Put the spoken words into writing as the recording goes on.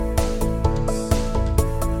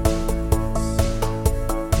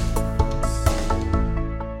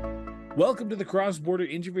Welcome to the Cross Border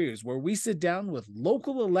Interviews, where we sit down with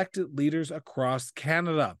local elected leaders across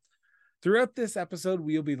Canada. Throughout this episode,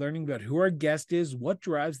 we will be learning about who our guest is, what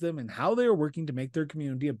drives them, and how they are working to make their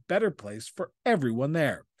community a better place for everyone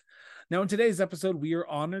there. Now, in today's episode, we are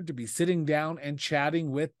honored to be sitting down and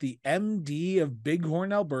chatting with the MD of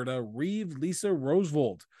Bighorn, Alberta, Reeve Lisa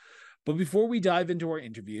Rosvold. But before we dive into our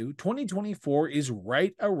interview, 2024 is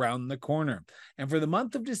right around the corner. And for the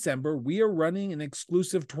month of December, we are running an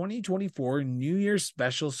exclusive 2024 New Year's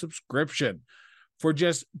special subscription. For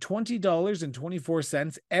just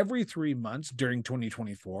 $20.24 every 3 months during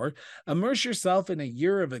 2024, immerse yourself in a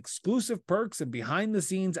year of exclusive perks and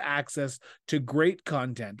behind-the-scenes access to great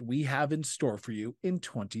content we have in store for you in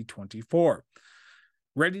 2024.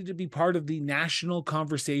 Ready to be part of the national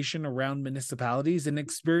conversation around municipalities and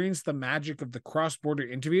experience the magic of the cross-border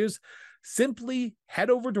interviews? Simply head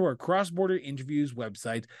over to our cross-border interviews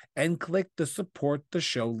website and click the support the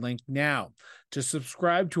show link now to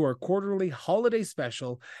subscribe to our quarterly holiday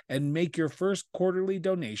special and make your first quarterly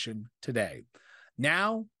donation today.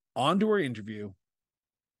 Now, on to our interview.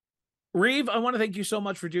 Reeve, I want to thank you so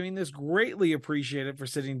much for doing this. Greatly appreciate it for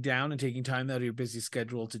sitting down and taking time out of your busy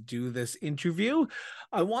schedule to do this interview.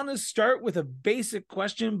 I want to start with a basic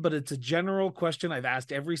question, but it's a general question I've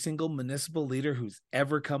asked every single municipal leader who's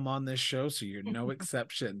ever come on this show, so you're no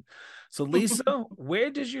exception. So, Lisa, where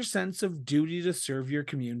does your sense of duty to serve your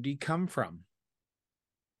community come from?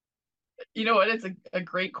 You know what? It's a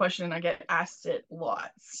great question. I get asked it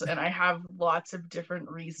lots, and I have lots of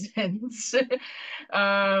different reasons.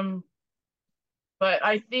 But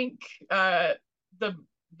I think the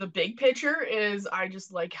big picture is I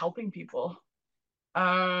just like helping people.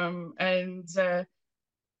 And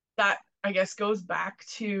that, I guess, goes back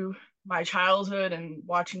to my childhood and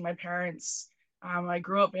watching my parents. I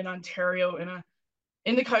grew up in Ontario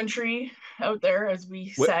in the country out there, as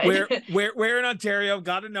we said. Where in Ontario?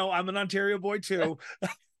 Got to know. I'm an Ontario boy too.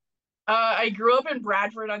 I grew up in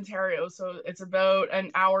Bradford, Ontario, so it's about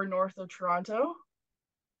an hour north of Toronto.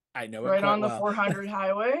 I know it right quite on the well. 400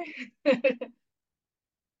 highway.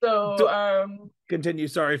 So continue.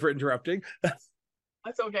 Sorry for interrupting.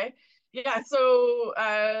 That's okay. Yeah. So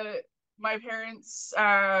my parents,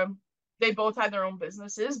 they both had their own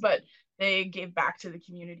businesses, but they gave back to the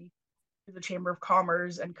community, to the Chamber of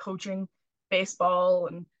Commerce, and coaching baseball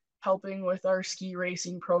and helping with our ski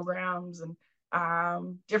racing programs and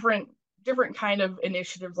different kind of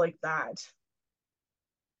initiatives like that.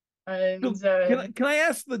 And can I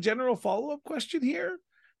ask the general follow-up question here?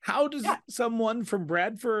 How does someone from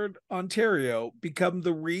Bradford, Ontario, become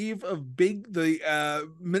the Reeve of the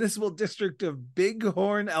municipal district of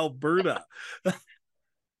Bighorn, Alberta?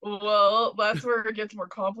 Well, that's where it gets more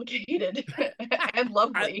complicated and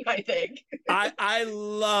lovely, I think. I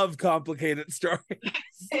love complicated stories.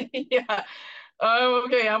 Yeah.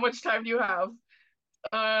 Okay, how much time do you have?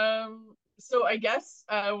 So I guess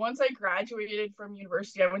once I graduated from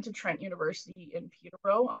university, I went to Trent University in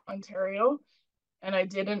Peterborough, Ontario, and I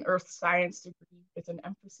did an earth science degree with an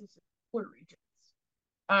emphasis in polar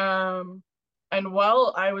regions. And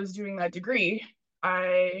while I was doing that degree,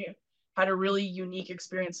 I had a really unique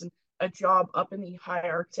experience in a job up in the high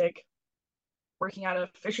Arctic, working at a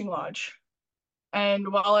fishing lodge.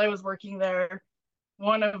 And while I was working there,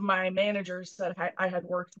 one of my managers that I had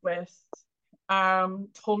worked with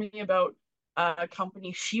told me about a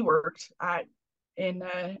company she worked at in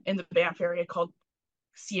the Banff area called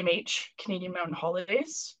CMH, Canadian Mountain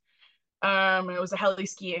Holidays. It was a heli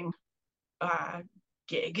skiing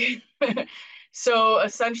gig. So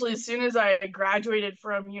essentially, as soon as I graduated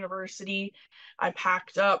from university, I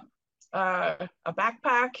packed up a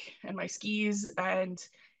backpack and my skis and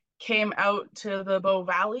came out to the Bow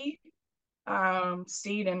Valley.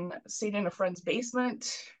 Stayed in a friend's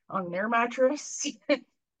basement on an air mattress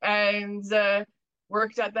and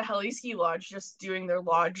worked at the heli ski lodge, just doing their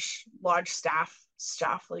lodge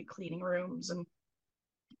staff like cleaning rooms and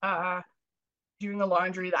doing the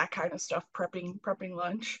laundry, that kind of stuff, prepping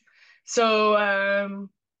lunch. So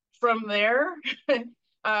from there,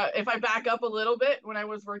 if I back up a little bit, when I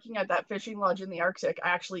was working at that fishing lodge in the Arctic, I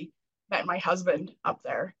actually met my husband up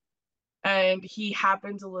there, and he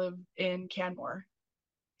happened to live in Canmore.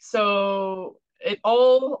 So it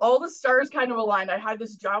all the stars kind of aligned. I had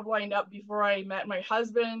this job lined up before I met my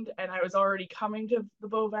husband, and I was already coming to the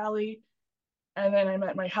Bow Valley. And then I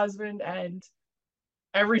met my husband, and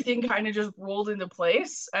everything kind of just rolled into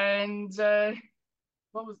place. And that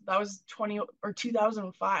was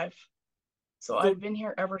 2005. So I've been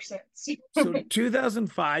here ever since. So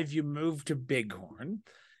 2005, you moved to Bighorn.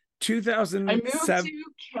 2007, I moved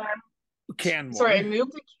to Canmore. Sorry, I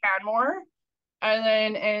moved to Canmore And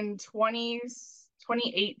then in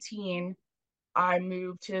 2018, I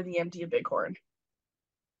moved to the MD of Bighorn.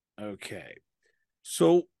 Okay.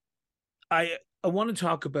 So I want to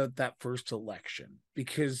talk about that first election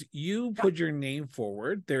because you Yeah. put your name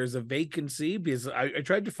forward. There's a vacancy because I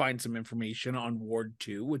tried to find some information on Ward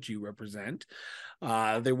 2, which you represent.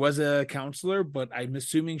 There was a counselor, but I'm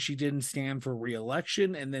assuming she didn't stand for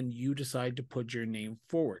re-election, and then you decide to put your name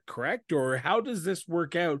forward, correct? Or how does this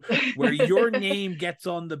work out where your name gets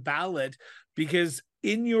on the ballot? Because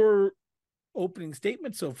in your opening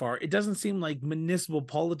statement so far, it doesn't seem like municipal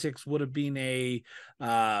politics would have been a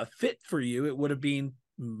fit for you. It would have been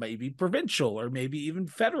maybe provincial or maybe even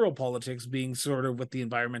federal politics, being sort of with the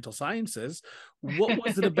environmental sciences. What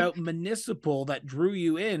was it about municipal that drew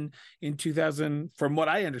you in 2000, from what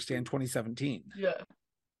I understand, 2017? Yeah.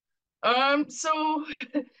 So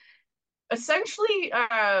essentially,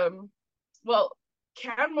 well,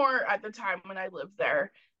 Canmore at the time when I lived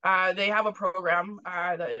there, they have a program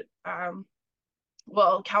that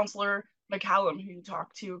well, Counselor McCallum, who you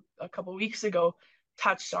talked to a couple weeks ago,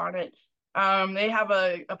 touched on it. They have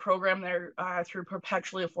a program there through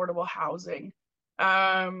perpetually affordable housing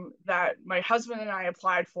that my husband and I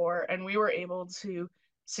applied for, and we were able to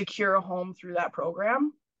secure a home through that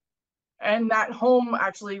program. And that home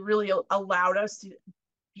actually really allowed us to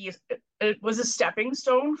be, it was a stepping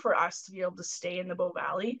stone for us to be able to stay in the Bow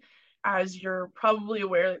Valley. As you're probably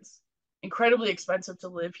aware, it's incredibly expensive to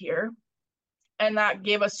live here, and that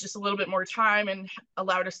gave us just a little bit more time and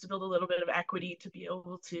allowed us to build a little bit of equity to be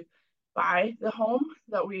able to buy the home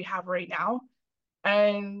that we have right now.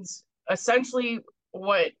 And essentially,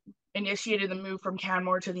 what initiated the move from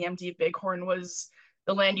Canmore to the MD of Bighorn was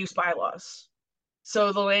the land use bylaws.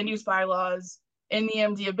 So the land use bylaws in the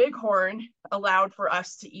MD of Bighorn allowed for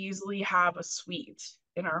us to easily have a suite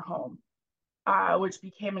in our home, which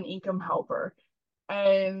became an income helper.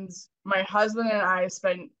 And my husband and I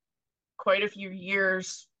spent quite a few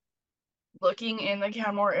years looking in the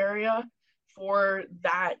Canmore area for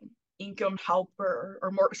that income helper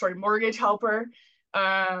or mortgage helper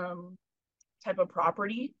type of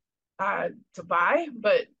property to buy,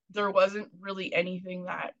 but there wasn't really anything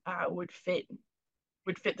that would fit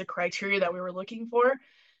the criteria that we were looking for,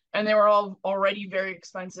 and they were all already very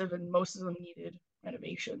expensive, and most of them needed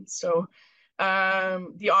renovations. So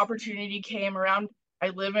the opportunity came around. I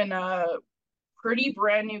live in a pretty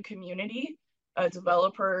brand new community. A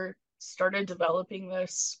developer started developing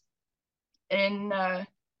this in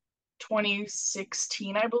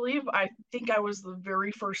 2016, I believe. I think I was the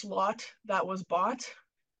very first lot that was bought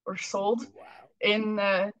or sold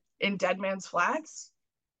Wow. in Dead Man's Flats.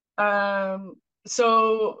 Um,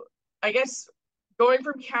 so I guess going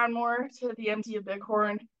from Canmore to the MD of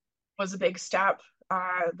Bighorn was a big step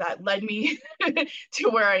that led me to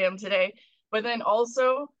where I am today. But then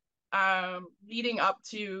also leading up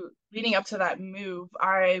to that move,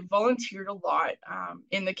 I volunteered a lot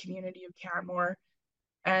in the community of Canmore,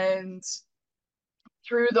 and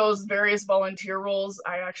through those various volunteer roles,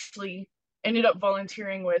 I actually ended up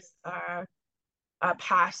volunteering with a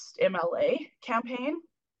past MLA campaign.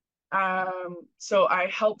 So I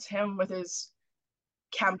helped him with his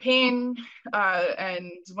campaign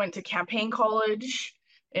and went to campaign college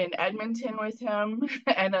in Edmonton with him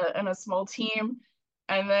and a small team.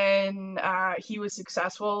 And then he was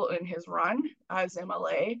successful in his run as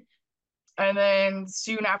MLA. And then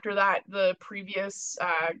soon after that, the previous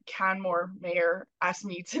Canmore mayor asked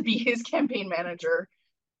me to be his campaign manager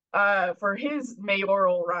for his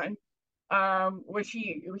mayoral run, which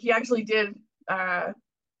he actually did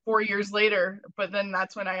 4 years later. But then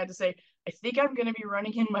that's when I had to say, I think I'm going to be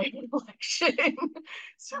running in my election,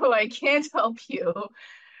 so I can't help you.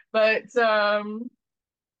 But I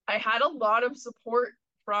had a lot of support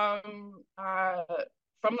from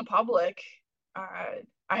the public.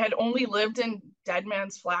 I had only lived in Dead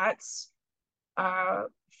Man's Flats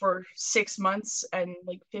for 6 months and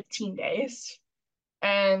like 15 days.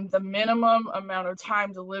 And the minimum amount of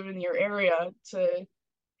time to live in your area to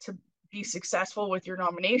be successful with your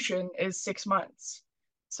nomination is 6 months.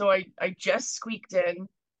 So I just squeaked in,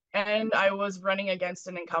 and I was running against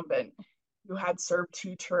an incumbent who had served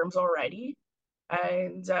 2 terms already.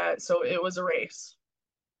 And so it was a race.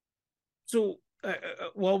 So,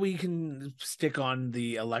 while we can stick on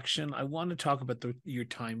the election, I want to talk about your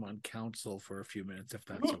time on council for a few minutes, if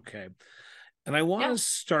that's Mhm. okay. And I want Yeah. to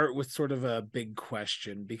start with sort of a big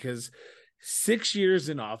question because 6 years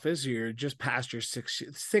in office, you're just past your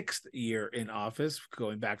sixth year in office,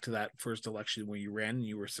 going back to that first election where you ran and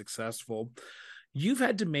you were successful. You've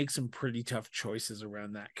had to make some pretty tough choices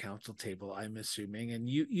around that council table, I'm assuming, and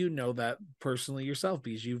you know that personally yourself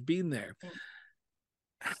because you've been there.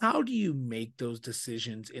 how do you make those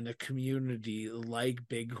decisions in a community like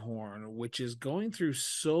Bighorn, which is going through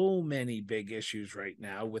so many big issues right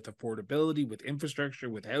now with affordability, with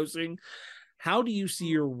infrastructure, with housing? How do you see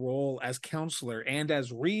your role as counselor and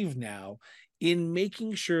as Reeve now in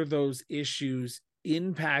making sure those issues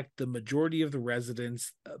impact the majority of the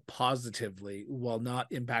residents positively while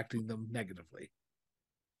not impacting them negatively?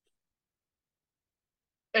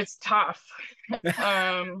 It's tough.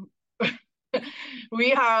 um,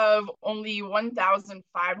 we have only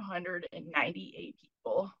 1,598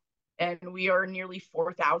 people, and we are nearly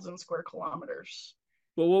 4,000 square kilometers.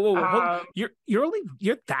 Whoa. Hold, Um, you're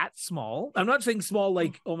that small. I'm not saying small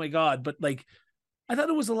like, oh my God, but like I thought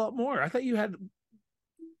it was a lot more. I thought you had.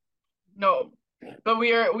 no, but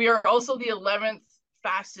we are also the 11th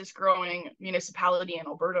fastest growing municipality in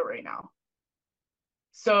Alberta right now.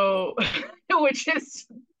 So, which is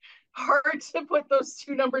hard to put those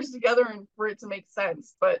two numbers together and for it to make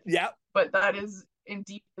sense, but Yeah. that is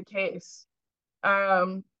indeed the case.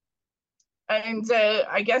 Um, and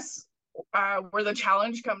I guess where the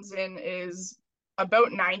challenge comes in is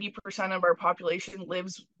about 90% of our population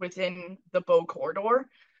lives within the Bow corridor.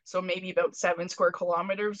 So maybe about 7 square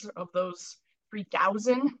kilometers of those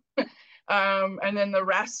 3,000. And then the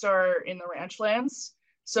rest are in the ranch lands.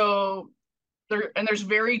 So there's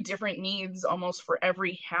very different needs almost for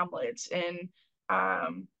every hamlet. In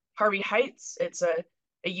Harvey Heights, it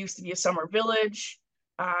used to be a summer village.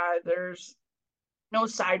 There's no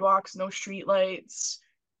sidewalks, no streetlights,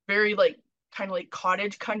 very like kind of like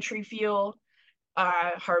cottage country feel.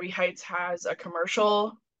 Harvey Heights has a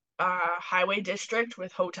commercial highway district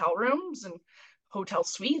with hotel rooms and hotel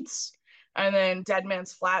suites. And then Dead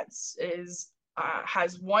Man's Flats is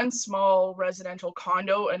has one small residential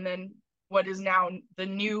condo, and then what is now the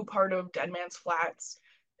new part of Dead Man's Flats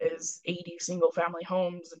is 80 single family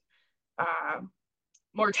homes, uh,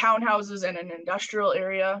 more townhouses and an industrial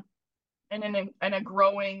area, and a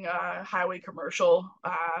growing highway commercial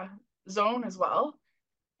zone as well.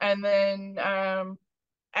 And then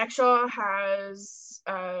Exshaw has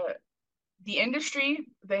the industry.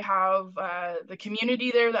 They have the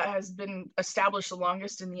community there that has been established the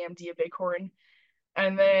longest in the MD of Bighorn.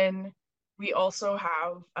 And then we also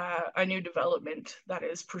have a new development that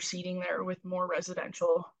is proceeding there with more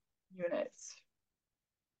residential units.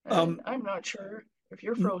 And Um. I'm not sure if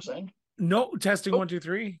you're frozen. No, testing Oh, 1 2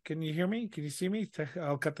 3. Can you hear me? Can you see me?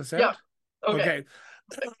 I'll cut this yeah. out. Okay.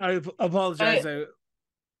 Okay. I apologize. And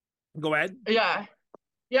Go ahead. yeah.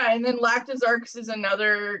 Yeah, and then Lactazarks is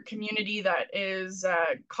another community that is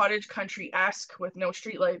cottage country-esque with no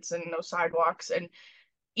streetlights and no sidewalks. And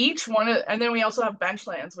and then we also have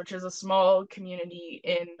Benchlands, which is a small community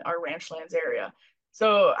in our Ranchlands area.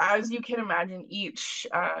 So as you can imagine, each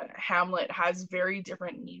hamlet has very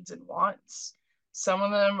different needs and wants. Some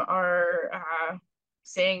of them are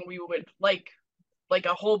saying we would like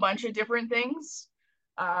a whole bunch of different things.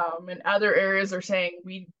 And other areas are saying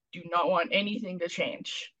we do not want anything to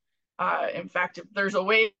change. In fact, if there's a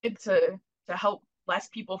way to help less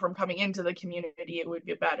people from coming into the community, it would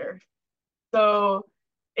be better. So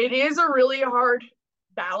it is a really hard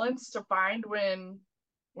balance to find when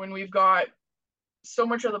we've got so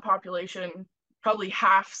much of the population, probably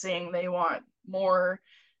half, saying they want more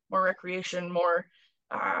recreation,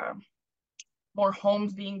 uh, more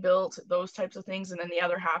homes being built, those types of things, and then the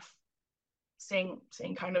other half saying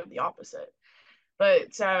kind of the opposite.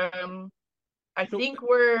 But I So, think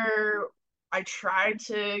where I try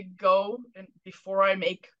to go and before I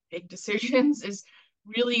make big decisions is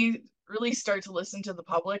really start to listen to the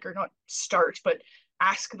public, or not start, but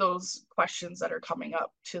ask those questions that are coming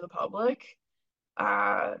up to the public.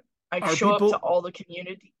 I are show up to people all the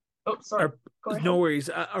community. Oh, sorry. are Go no ahead. worries.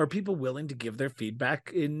 Are people willing to give their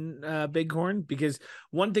feedback in Bighorn? Because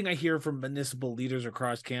one thing I hear from municipal leaders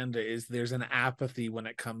across Canada is there's an apathy when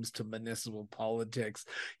it comes to municipal politics.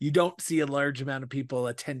 You don't see a large amount of people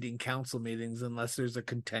attending council meetings unless there's a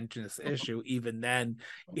contentious issue. Even then,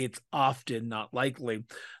 it's often not likely.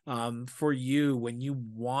 For you, when you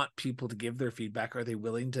want people to give their feedback, are they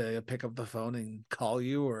willing to pick up the phone and call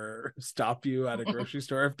you or stop you at a grocery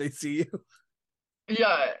store if they see you?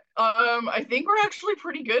 Yeah, I think we're actually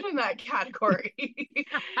pretty good in that category.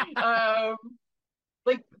 um,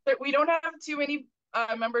 like that we don't have too many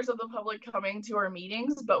members of the public coming to our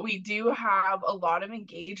meetings, but we do have a lot of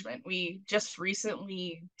engagement. We just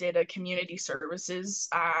recently did a community services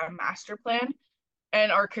master plan,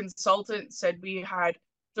 and our consultant said we had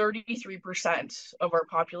 33% of our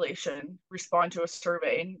population respond to a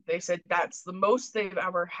survey. And they said that's the most they've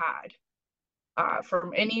ever had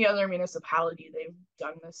from any other municipality they've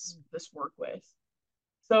done this work with.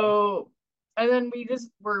 So, And then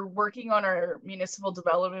we're working on our municipal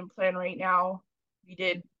development plan right now. We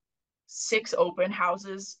did 6 open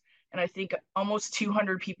houses, and I think almost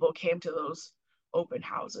 200 people came to those open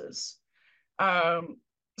houses. Um,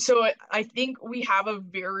 so I think we have a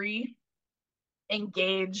very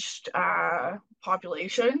engaged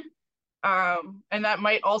population. And that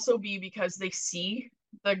might also be because they see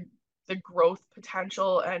the growth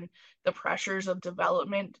potential and the pressures of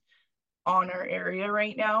development on our area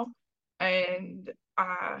right now. And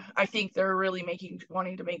I think they're really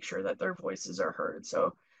wanting to make sure that their voices are heard.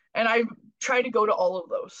 So, and I try to go to all of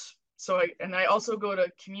those. I also go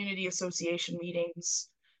to community association meetings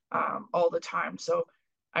all the time. So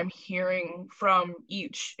I'm hearing from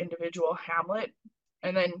each individual hamlet.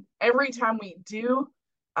 And then every time we do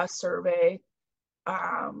a survey,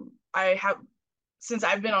 I have, since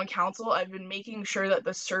I've been on council, I've been making sure that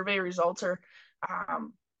the survey results are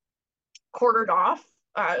quartered off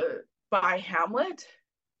by hamlet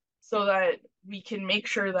so that we can make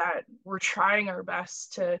sure that we're trying our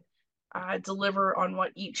best to deliver on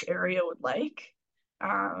what each area would like.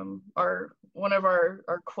 One of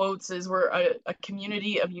our quotes is we're a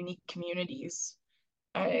community of unique communities.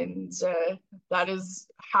 And that is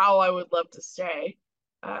how I would love to stay.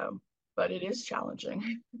 But it is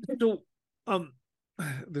challenging. So,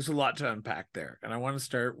 there's a lot to unpack there, and I want to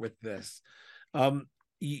start with this.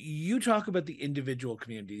 You talk about the individual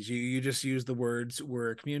communities. You just use the words,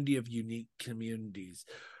 we're a community of unique communities.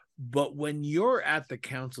 But when you're at the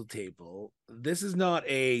council table, this is not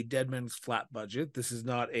a Deadman's Flat budget. This is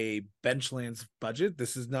not a Benchlands budget.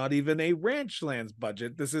 This is not even a Ranchlands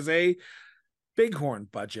budget. This is a Bighorn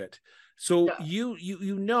budget. So Yeah.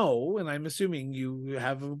 you know, and I'm assuming you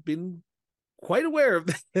have been quite aware of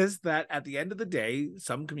this, that at the end of the day,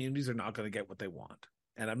 some communities are not going to get what they want.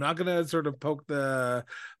 And I'm not going to sort of poke the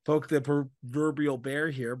proverbial bear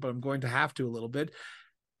here, but I'm going to have to a little bit.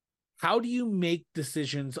 How do you make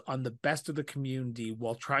decisions on the best of the community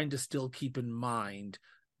while trying to still keep in mind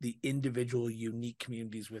the individual unique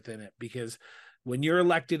communities within it? Because when you're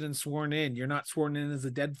elected and sworn in, you're not sworn in as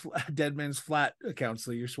a dead man's flat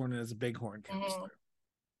counselor. You're sworn in as a Bighorn counselor.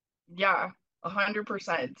 Yeah,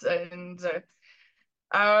 100%. And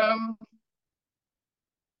um,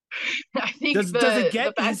 I think Does it the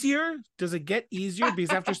get best, easier? Does it get easier? Because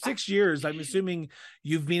after 6 years, I'm assuming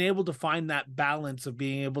you've been able to find that balance of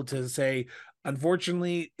being able to say,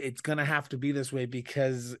 unfortunately, it's going to have to be this way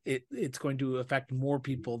because it's going to affect more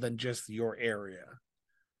people than just your area.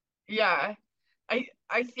 yeah,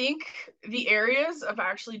 I think the areas have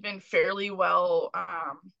actually been fairly well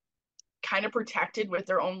kind of protected with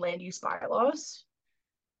their own land use bylaws.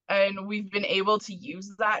 And we've been able to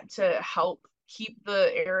use that to help keep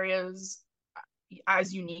the areas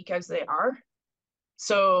as unique as they are.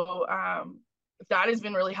 So that has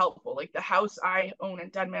been really helpful. Like the house I own in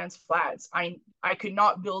Deadman's Flats, I could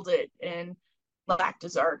not build it in Lac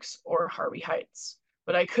des Arcs or Harvey Heights,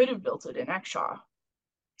 but I could have built it in Exshaw.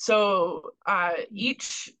 So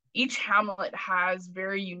each hamlet has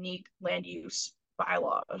very unique land use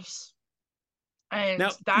bylaws, and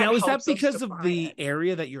that Now, is that helps us because of define the it.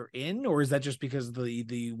 area that you're in, or is that just because of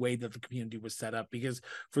the way that the community was set up? Because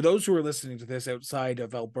for those who are listening to this outside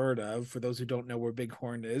of Alberta, for those who don't know where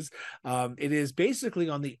Bighorn is, it is basically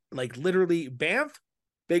on the, like, literally Banff,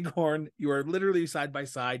 Bighorn. You are literally side by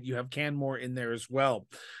side. You have Canmore in there as well.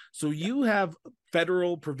 So you have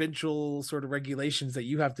federal, provincial sort of regulations that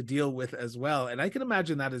you have to deal with as well. And I can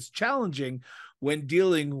imagine that is challenging when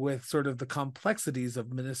dealing with sort of the complexities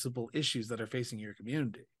of municipal issues that are facing your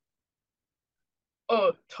community.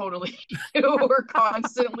 Oh, totally. We're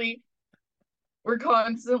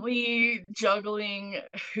constantly juggling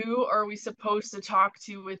who are we supposed to talk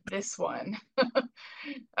to with this one.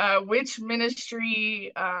 Which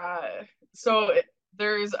ministry, so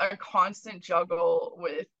there's a constant juggle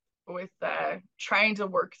with trying to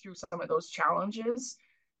work through some of those challenges,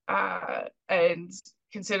 and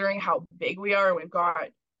considering how big we are, we've got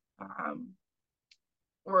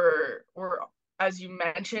we're as you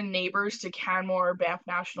mentioned, neighbors to Canmore, Banff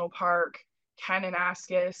National Park,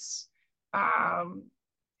 Kananaskis, and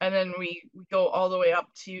then we go all the way up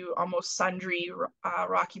to almost Sundre,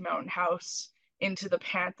 Rocky Mountain House, into the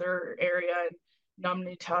Panther area,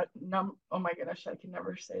 and oh my goodness, I can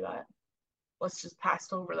never say that. Let's just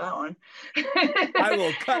pass over that one. I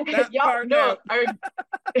will cut that Yeah, part no, out.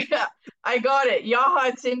 yeah, I got it.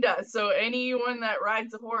 Yahatinda. So anyone that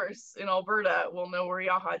rides a horse in Alberta will know where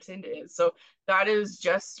Yahatinda is. So that is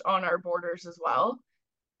just on our borders as well.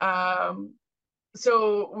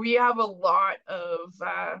 So we have a lot of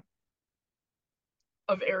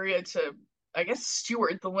area to, I guess,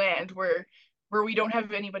 steward the land where where we don't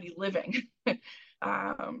have anybody living.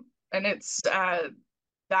 And it's that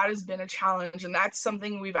has been a challenge, and that's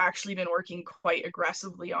something we've actually been working quite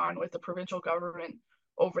aggressively on with the provincial government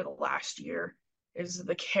over the last year, is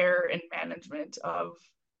the care and management of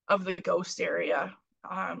the ghost area.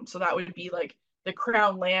 So that would be like the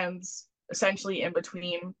crown lands essentially in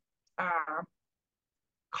between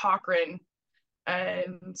Cochrane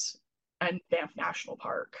and Banff National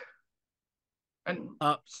Park, and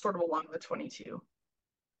Uh, sort of along the 22.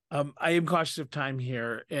 I am cautious of time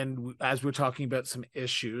here, and as we're talking about some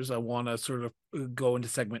issues, I want to sort of go into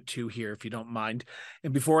segment 2 here, if you don't mind.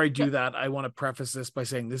 And before I do that, I want to preface this by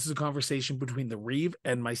saying this is a conversation between the Reeve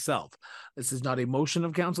and myself. This is not a motion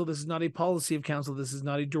of council. This is not a policy of council. This is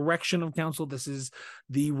not a direction of council. This is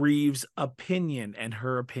the Reeve's opinion and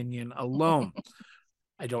her opinion alone.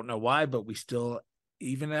 I don't know why, but we still,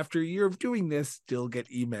 even after a year of doing this, still get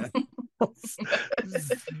emails.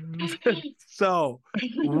 So,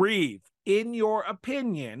 Reeve, in your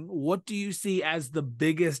opinion, what do you see as the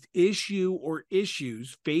biggest issue or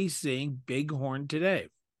issues facing Bighorn today?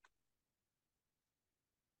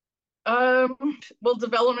 Well,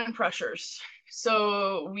 development pressures.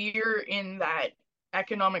 So we're in that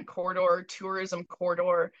economic corridor, tourism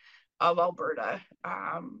corridor of Alberta.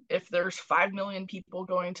 If there's 5 million people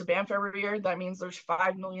going to Banff every year, that means there's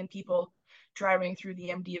 5 million people driving through the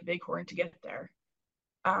MD of Bighorn to get there.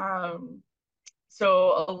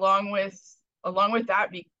 So along with that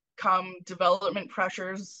become development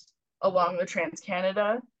pressures along the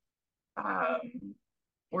Trans-Canada.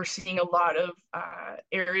 We're seeing a lot of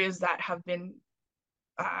areas that have been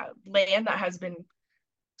land that has been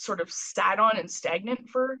sort of sat on and stagnant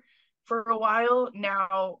for a while.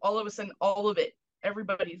 Now all of a sudden, all of it,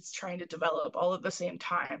 everybody's trying to develop all at the same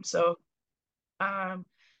time. So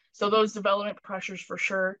so those development pressures for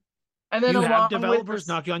sure. And then You have along with developers this,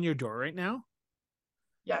 knocking on your door right now?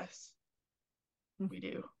 yes, we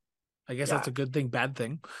do. I guess Yeah. that's a good thing, bad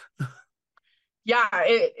thing. Yeah,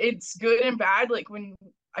 it's good and bad. Like when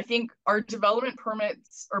I think our development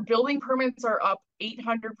permits or building permits are up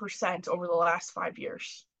 800% over the last 5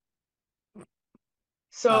 years.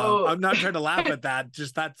 So I'm not trying to laugh at that.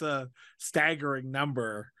 Just that's a staggering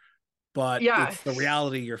number, but yeah, it's the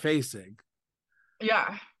reality you're facing.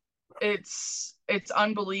 yeah, it's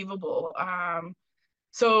unbelievable.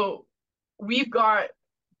 So we've got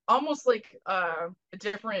almost like a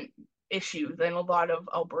different issue than a lot of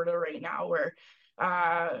Alberta right now, where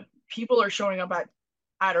people are showing up at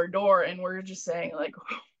our door, and we're just saying like,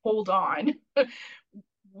 hold on,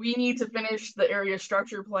 we need to finish the area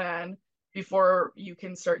structure plan before you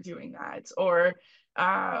can start doing that, or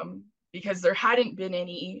because there hadn't been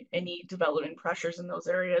any development pressures in those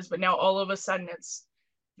areas, but now all of a sudden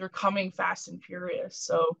they're coming fast and furious.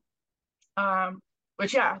 So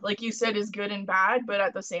which, yeah, like you said, is good and bad, but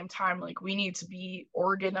at the same time, like we need to be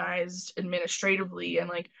organized administratively and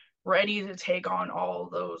like ready to take on all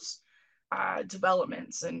those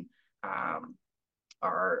developments. And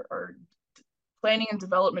our planning and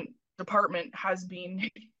development department has been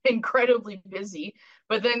incredibly busy,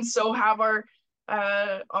 but then so have our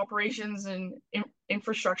operations and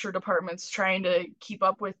infrastructure departments trying to keep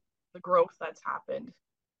up with the growth that's happened.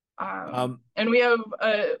 And we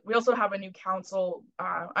also have a new council.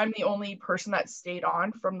 I'm the only person that stayed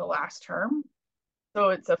on from the last term, so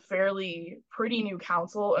it's a pretty new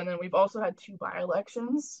council. And then we've also had 2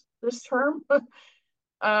 by-elections this term.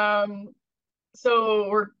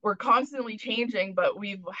 So we're constantly changing, but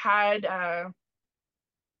we've had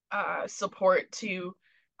support to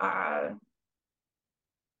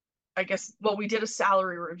I guess, well, we did a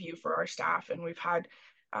salary review for our staff, and we've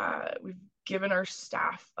given our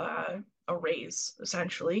staff a raise,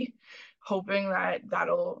 essentially, hoping that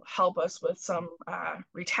that'll help us with some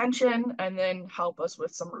retention and then help us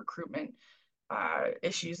with some recruitment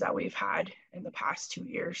issues that we've had in the past 2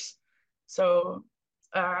 years. So,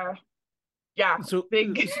 yeah, So,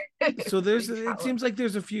 big, so there's, big it challenge. seems like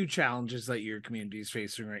there's a few challenges that your community is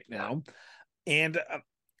facing right Yeah. now. And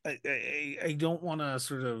I don't want to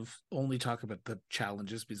sort of only talk about the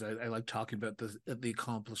challenges, because I like talking about the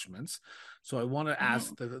accomplishments. So I want to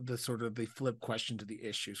ask the sort of the flip question to the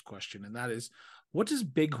issues question, and that is, what does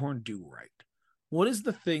Bighorn do right? What is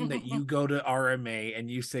the thing that you go to RMA and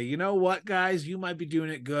you say, you know what, guys, you might be doing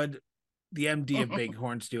it good. The MD of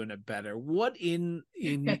Bighorn's doing it better. What in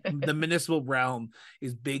the municipal realm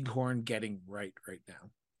is Bighorn getting right now?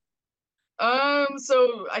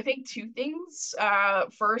 So I think 2 things.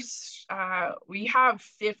 First, we have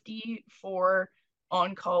 54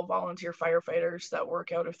 on-call volunteer firefighters that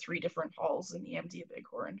work out of 3 different halls in the MD of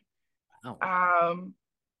Bighorn. Oh.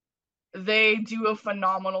 they do a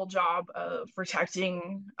phenomenal job of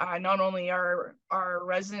protecting not only our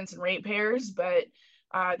residents and ratepayers, but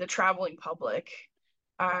the traveling public.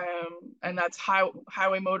 And that's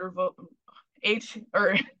highway motor H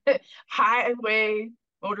or highway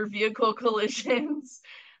motor vehicle collisions.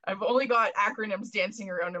 I've only got acronyms dancing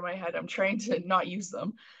around in my head. I'm trying to not use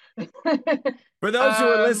them. For those who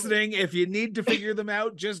are listening, if you need to figure them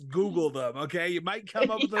out, just Google them, okay? You might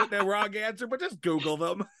come up with the wrong answer, but just Google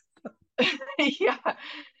them. Yeah.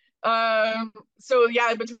 So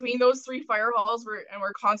yeah, between those three fire halls,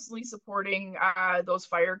 we're constantly supporting those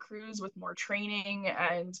fire crews with more training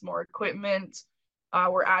and more equipment.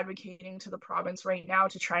 We're advocating to the province right now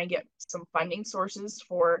to try and get some funding sources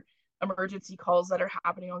for emergency calls that are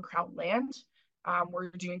happening on Crown land. We're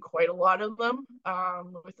doing quite a lot of them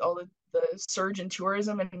with all the surge in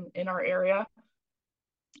tourism in our area.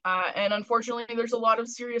 And unfortunately, there's a lot of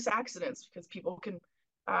serious accidents because people can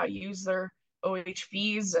use their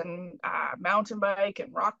OHVs and mountain bike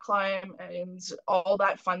and rock climb, and all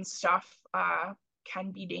that fun stuff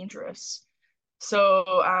can be dangerous. So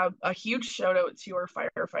a huge shout out to our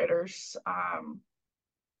firefighters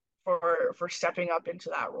for stepping up into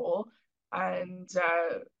that role, and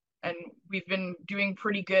we've been doing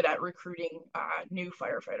pretty good at recruiting new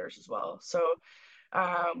firefighters as well. So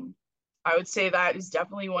I would say that is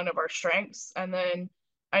definitely one of our strengths. And then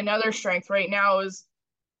another strength right now is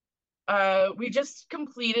we just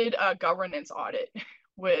completed a governance audit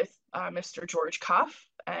with Mr. George Cuff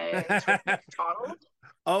and with McDonald.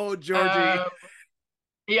 Oh, Georgie.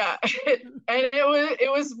 Yeah, and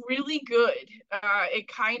it was really good. It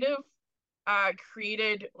kind of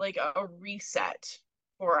created like a reset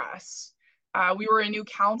for us. We were a new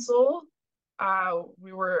council.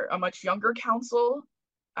 We were a much younger council.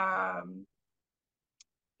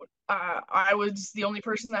 I was the only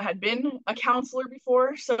person that had been a counselor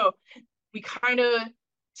before, so we kind of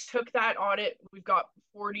took that audit. We've got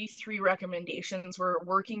 43 recommendations. We're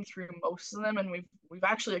working through most of them, and we've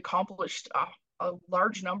actually accomplished a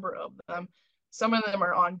large number of them. Some of them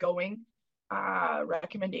are ongoing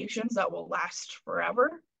recommendations that will last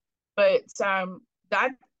forever, but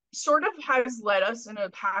that sort of has led us in a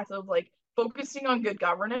path of like focusing on good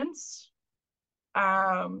governance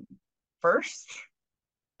first,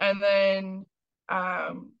 and then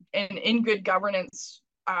and in good governance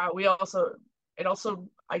it also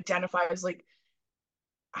identifies like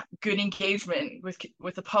good engagement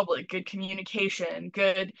with the public, good communication,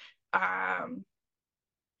 good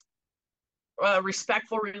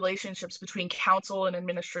respectful relationships between council and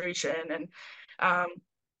administration. And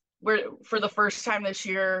we're, for the first time this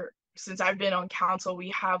year since I've been on council, we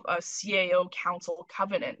have a CAO council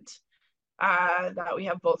covenant that we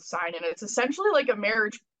have both signed, and it's essentially like a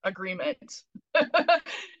marriage agreement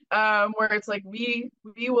where it's like we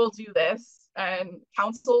will do this, and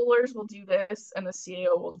councilors will do this, and the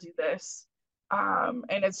CAO will do this,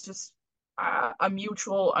 and it's just a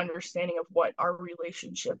mutual understanding of what our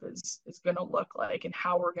relationship is going to look like and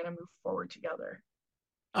how we're going to move forward together.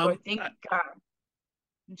 So I think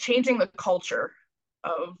changing the culture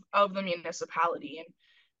of the municipality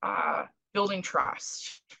and building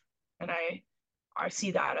trust, and I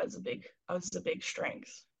see that as a big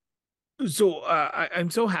strength. So I'm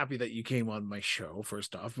so happy that you came on my show.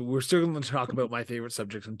 First off, we're still going to talk about my favorite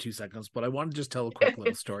subject in 2 seconds, but I want to just tell a quick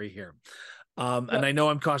little story here. And I know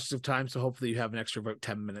I'm cautious of time, so hopefully you have an extra about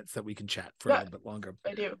 10 minutes that we can chat for a little bit longer.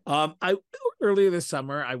 I do. Earlier this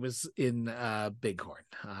summer, I was in Bighorn.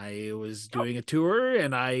 I was doing a tour,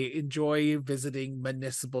 and I enjoy visiting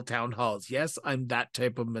municipal town halls. Yes, I'm that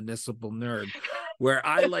type of municipal nerd, where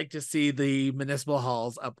I like to see the municipal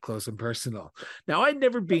halls up close and personal. Now, I'd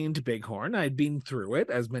never been to Bighorn. I'd been through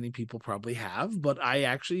it, as many people probably have, but I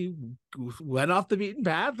actually went off the beaten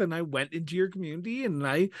path, and I went into your community, and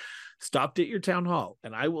I stopped at your town hall.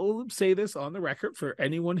 And I will say this on the record for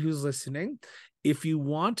anyone who's listening: if you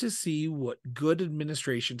want to see what good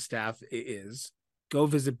administration staff is, go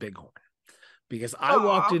visit Bighorn. Because I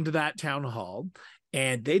walked into that town hall,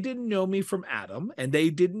 and they didn't know me from Adam, and they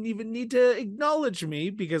didn't even need to acknowledge me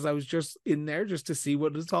because I was just in there just to see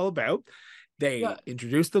what it's all about. They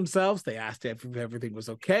introduced themselves. They asked if everything was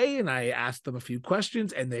okay, and I asked them a few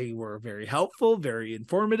questions, and they were very helpful, very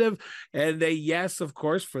informative. And they, yes, of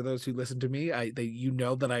course, for those who listen to me, you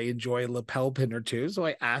know that I enjoy a lapel pin or two, so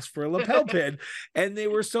I asked for a lapel pin, and they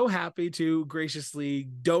were so happy to graciously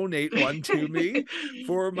donate one to me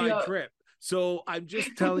for my trip. So I'm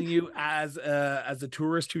just telling you, as a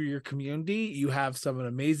tourist to your community, you have some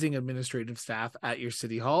amazing administrative staff at your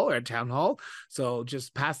city hall or at town hall. So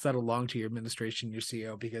just pass that along to your administration, your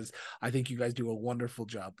CEO, because I think you guys do a wonderful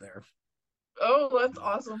job there. Oh, that's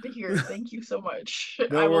awesome to hear. Thank you so much. I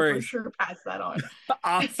No will for worries. sure pass that on.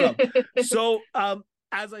 Awesome. So,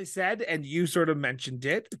 as I said, and you sort of mentioned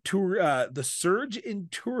it, the surge in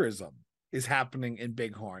tourism is happening in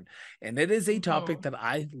Bighorn, and it is a topic Mhm. that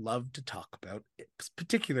I love to talk about,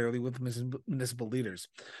 particularly with municipal leaders.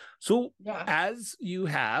 So, Yeah. as you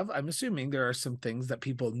have, I'm assuming there are some things that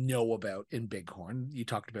people know about in Bighorn. You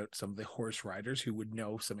talked about some of the horse riders who would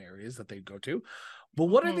know some areas that they'd go to, but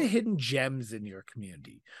what are the Mhm. hidden gems in your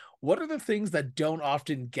community? What are the things that don't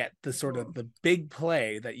often get the sort of Mhm. the big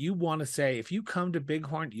play that you want to say, if you come to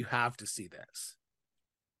Bighorn, you have to see this?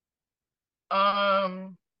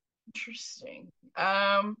 Um, Interesting.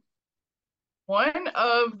 One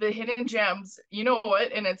of the hidden gems, you know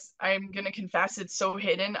what? And I'm gonna confess, it's so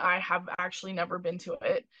hidden. I have actually never been to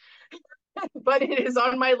it, but it is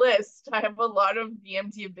on my list. I have a lot of the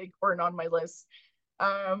MT of Bighorn on my list.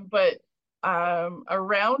 But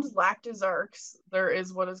around Lac des Arcs, there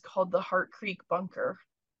is what is called the Heart Creek Bunker.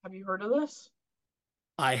 Have you heard of this?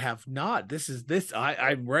 I have not.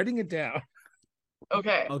 I'm writing it down.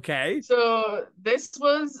 Okay. Okay. So this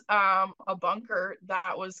was a bunker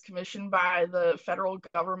that was commissioned by the federal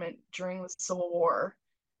government during the Civil War.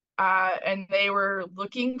 And they were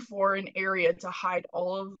looking for an area to hide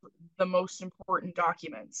all of the most important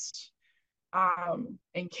documents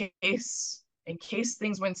in case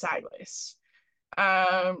things went sideways.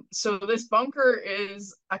 So this bunker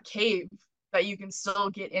is a cave that you can still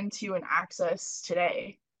get into and access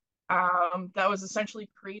today. That was essentially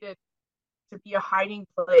created to be a hiding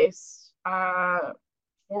place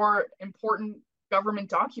for important government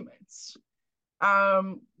documents.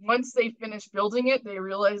 Once they finished building it, they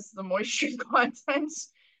realized the moisture content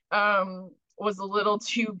was a little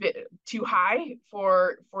too high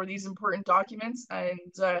for these important documents, and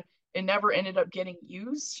it never ended up getting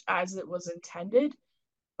used as it was intended.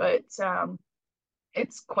 But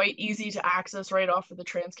it's quite easy to access right off of the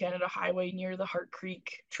Trans Canada Highway near the Hart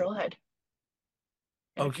Creek Trailhead.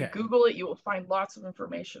 And if you Okay. Google it, you will find lots of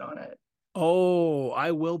information on it. Oh,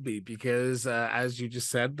 I will be because as you just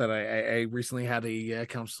said, that I recently had a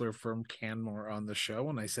counselor from Canmore on the show,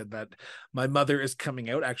 and I said that my mother is coming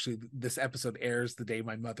out. Actually, this episode airs the day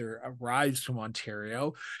my mother arrives from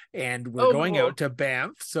Ontario, and we're Oh, going out cool. to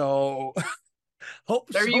Banff. So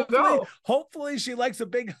There you hopefully, go. hopefully she likes a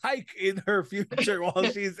big hike in her future while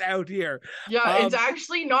she's out here. Yeah, it's Um,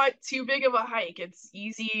 actually not too big of a hike. It's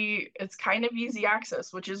easy, it's kind of easy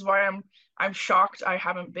access, which is why I'm shocked I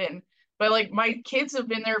haven't been. But like my kids have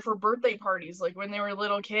been there for birthday parties, like when they were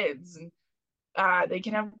little kids, and they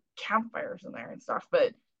can have campfires in there and stuff.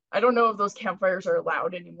 But I don't know if those campfires are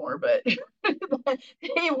allowed anymore, but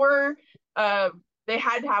they were uh they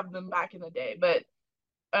had to have them back in the day. But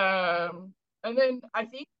and then I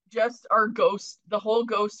think just the whole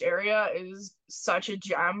ghost area is such a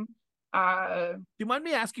gem uh, do you mind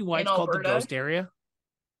me asking why in it's called the Alberta. Ghost Area?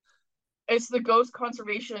 It's the ghost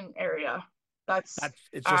conservation area. That's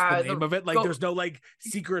It's just the name the of it. Like, go there's no like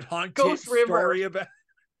secret haunted Ghost River. story about.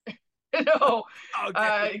 No,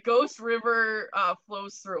 Okay. Ghost River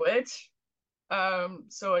flows through it.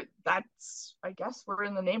 That's I guess where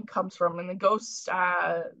the name comes from. And the ghost,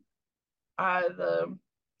 the oh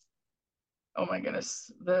my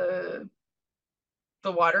goodness, the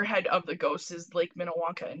waterhead of the ghost is Lake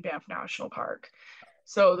Minnewanka in Banff National Park.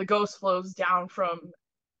 So the ghost flows down from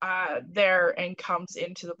there and comes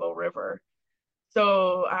into the Bow River.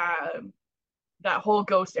 So that whole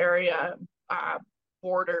ghost area uh,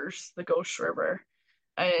 borders the Ghost River,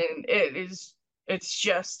 and it's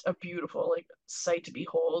just a beautiful like sight to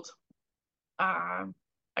behold. I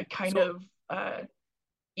kind So, of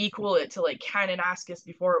equal it to like Kananaskis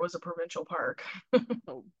before it was a provincial park.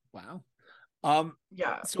 oh, wow. Um,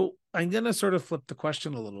 Yeah. so I'm gonna sort of flip the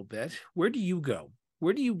question a little bit. Where do you go?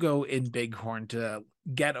 Where do you go in Bighorn to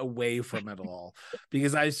get away from it all?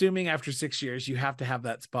 Because I'm assuming after 6 years, you have to have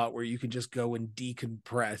that spot where you can just go and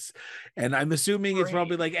decompress. And I'm assuming it's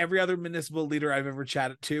probably Right. like every other municipal leader I've ever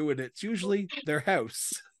chatted to, and it's usually their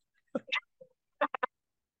house.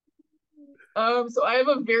 So I have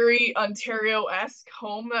a very Ontario-esque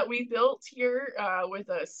home that we built here with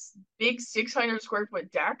a big 600 square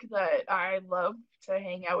foot deck that I love to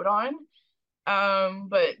hang out on.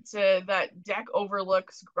 But that deck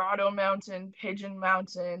overlooks Grotto Mountain, Pigeon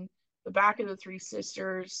Mountain, the back of the Three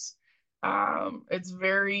Sisters. It's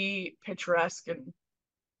very picturesque and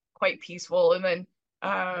quite peaceful. And then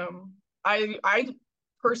I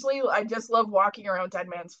personally I just love walking around Dead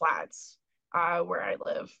Man's Flats where I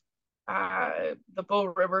live. The Bow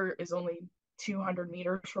River is only 200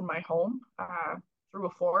 meters from my home through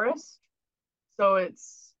a forest, so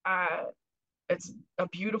it's a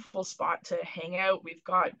beautiful spot to hang out. We've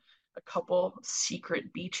got a couple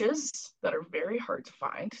secret beaches that are very hard to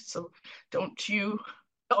find. So don't you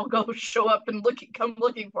all go show up and come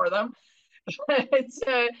looking for them. It's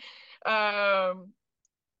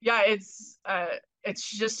yeah, it's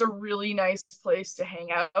just a really nice place to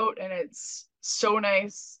hang out, and it's so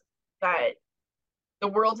nice that the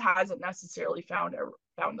world hasn't necessarily found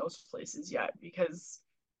those places yet, because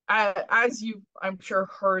as you I'm sure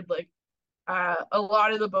heard, like a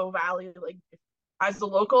lot of the Bow Valley, like as the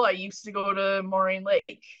local, I used to go to Moraine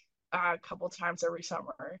Lake a couple times every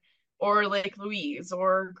summer, or Lake Louise,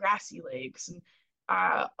 or Grassy Lakes, and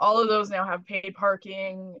all of those now have paid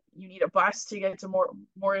parking. You need a bus to get to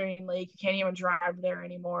Moraine Lake. You can't even drive there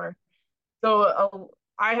anymore. So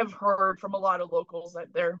I have heard from a lot of locals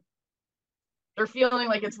that they're feeling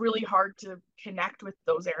like it's really hard to connect with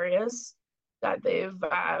those areas that they've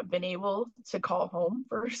been able to call home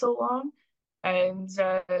for so long, and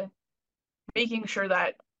making sure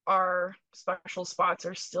that our special spots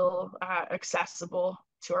are still accessible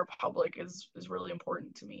to our public is really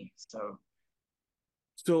important to me.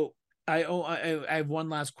 So I have one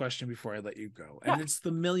last question before I let you go, Yeah. and it's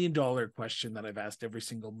the $1,000,000 question that I've asked every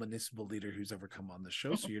single municipal leader who's ever come on the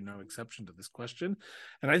show. So you're no exception to this question,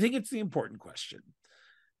 and I think it's the important question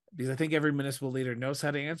because I think every municipal leader knows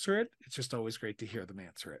how to answer it. It's just always great to hear them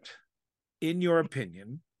answer it. In your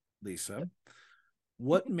opinion, Lisa,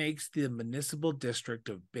 what makes the municipal district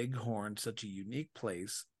of Bighorn such a unique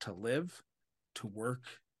place to live, to work,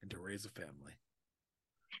 and to raise a family?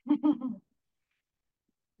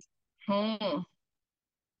 I'm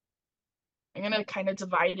gonna kind of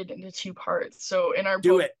divide it into two parts. So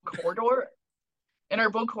Do it. in our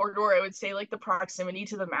boat corridor, I would say like the proximity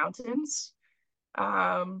to the mountains.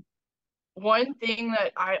 One thing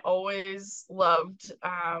that I always loved,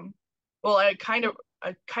 well, I kind of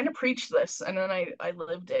preached this, and then I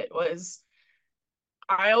lived it, was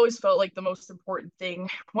I always felt like the most important thing,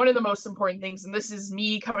 one of the most important things, and this is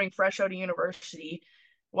me coming fresh out of university,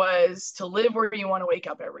 was to live where you want to wake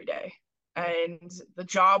up every day, and the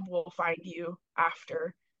job will find you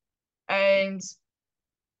after. And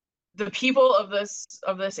the people of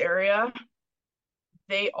this area,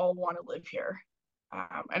 they all want to live here,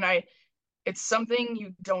 and it's something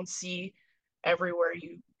you don't see everywhere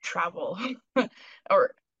you travel,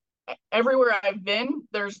 or everywhere I've been.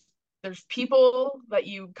 There's people that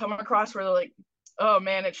you come across where they're like, oh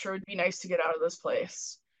man, it sure would be nice to get out of this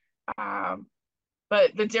place. Um,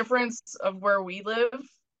 but the difference of where we live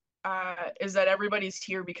is that everybody's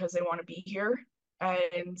here because they want to be here,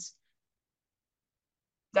 and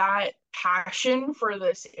that passion for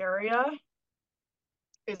this area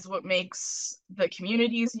is what makes the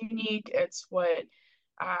communities unique. It's what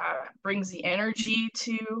brings the energy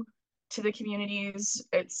to the communities.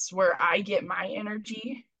 It's where I get my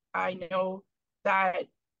energy. I know that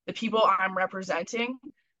the people I'm representing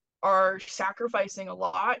are sacrificing a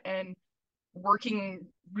lot and working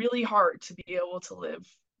really hard to be able to live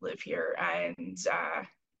here, and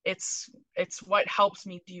it's what helps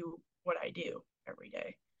me do what I do every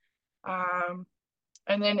day.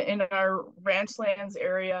 And then in our ranch lands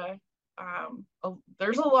area,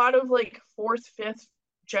 there's a lot of like fourth, fifth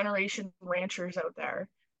generation ranchers out there.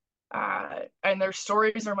 And their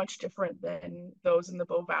stories are much different than those in the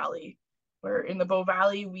Bow Valley, where in the Bow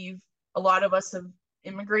Valley, a lot of us have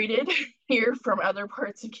immigrated here from other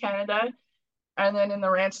parts of Canada. And then in the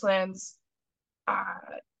ranch lands,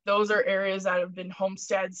 those are areas that have been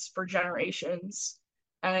homesteads for generations,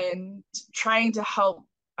 and trying to help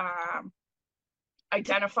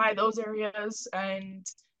identify those areas and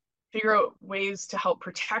figure out ways to help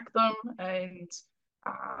protect them, and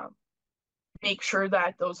make sure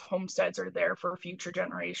that those homesteads are there for future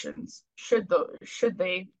generations should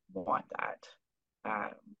they want that.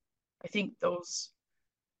 I think the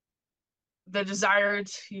desire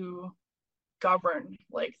to govern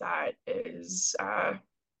like that is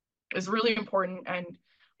really important, and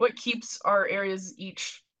what keeps our areas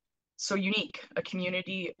each so unique, a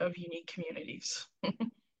community of unique communities.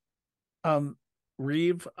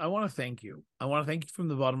 Reeve, I want to thank you. I want to thank you from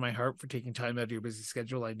the bottom of my heart for taking time out of your busy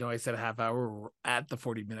schedule. I know I said a half hour. We're at the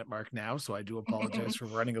 40-minute mark now, so I do apologize for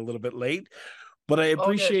running a little bit late. But I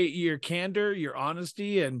appreciate your candor, your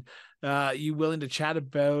honesty, and you willing to chat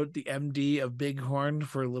about the MD of Bighorn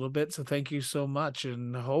for a little bit. So thank you so much.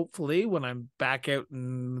 And hopefully when I'm back out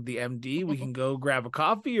in the MD, we can go grab a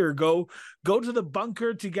coffee or go to the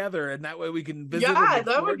bunker together. And that way we can visit. Yeah,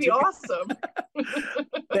 that would be awesome.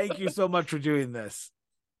 Thank you so much for doing this.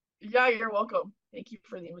 Yeah, you're welcome. Thank you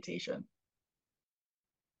for the invitation.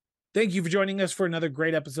 Thank you for joining us for another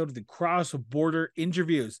great episode of the Cross Border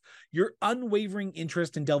Interviews. Your unwavering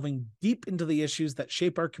interest in delving deep into the issues that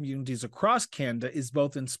shape our communities across Canada is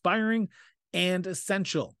both inspiring and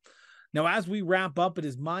essential. Now, as we wrap up, it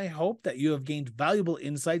is my hope that you have gained valuable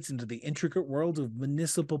insights into the intricate world of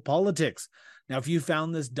municipal politics. Now, if you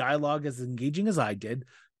found this dialogue as engaging as I did,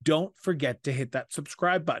 don't forget to hit that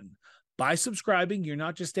subscribe button. By subscribing, you're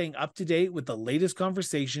not just staying up to date with the latest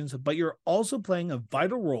conversations, but you're also playing a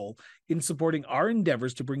vital role in supporting our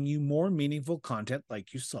endeavors to bring you more meaningful content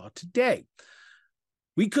like you saw today.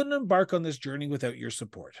 We couldn't embark on this journey without your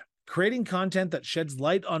support. Creating content that sheds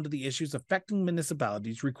light onto the issues affecting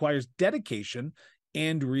municipalities requires dedication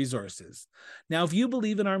and resources. Now, if you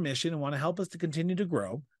believe in our mission and want to help us to continue to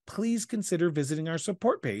grow, please consider visiting our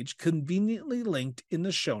support page, conveniently linked in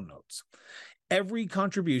the show notes. Every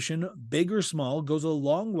contribution, big or small, goes a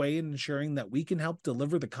long way in ensuring that we can help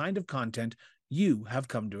deliver the kind of content you have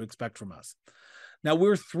come to expect from us. Now,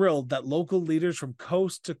 we're thrilled that local leaders from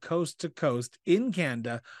coast to coast to coast in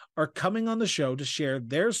Canada are coming on the show to share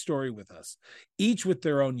their story with us, each with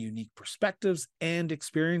their own unique perspectives and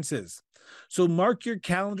experiences. So mark your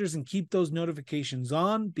calendars and keep those notifications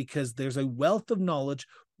on, because there's a wealth of knowledge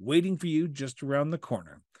waiting for you just around the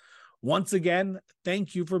corner. Once again,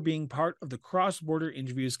 thank you for being part of the Cross Border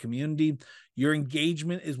Interviews community. Your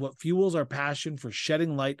engagement is what fuels our passion for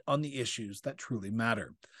shedding light on the issues that truly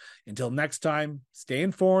matter. Until next time, stay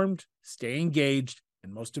informed, stay engaged,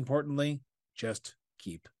 and most importantly, just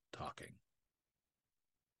keep talking.